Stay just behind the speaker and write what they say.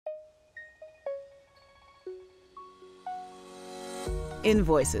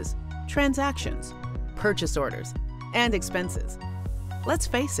invoices, transactions, purchase orders, and expenses. Let's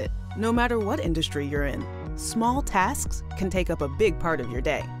face it, no matter what industry you're in, small tasks can take up a big part of your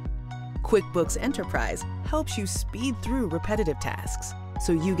day. QuickBooks Enterprise helps you speed through repetitive tasks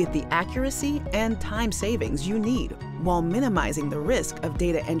so you get the accuracy and time savings you need while minimizing the risk of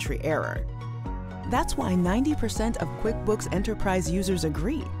data entry error. That's why 90% of QuickBooks Enterprise users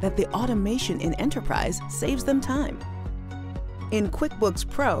agree that the automation in Enterprise saves them time. In QuickBooks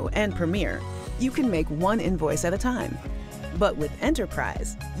Pro and Premier, you can make one invoice at a time. But with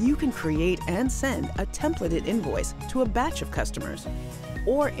Enterprise, you can create and send a templated invoice to a batch of customers,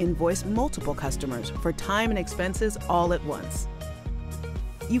 or invoice multiple customers for time and expenses all at once.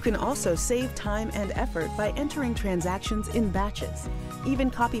 You can also save time and effort by entering transactions in batches, even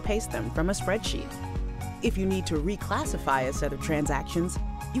copy-paste them from a spreadsheet. If you need to reclassify a set of transactions,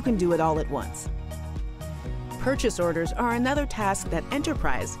 you can do it all at once. Purchase orders are another task that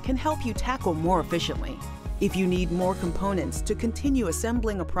Enterprise can help you tackle more efficiently. If you need more components to continue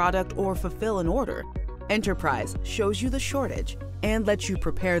assembling a product or fulfill an order, Enterprise shows you the shortage and lets you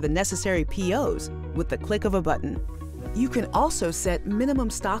prepare the necessary POs with the click of a button. You can also set minimum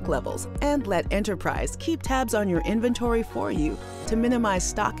stock levels and let Enterprise keep tabs on your inventory for you to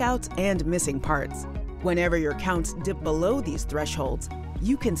minimize stockouts and missing parts. Whenever your counts dip below these thresholds,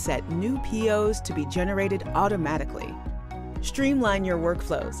 you can set new POs to be generated automatically. Streamline your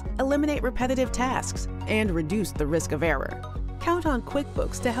workflows, eliminate repetitive tasks, and reduce the risk of error. Count on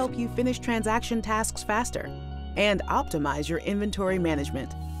QuickBooks to help you finish transaction tasks faster and optimize your inventory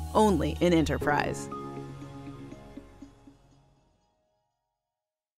management, only in Enterprise.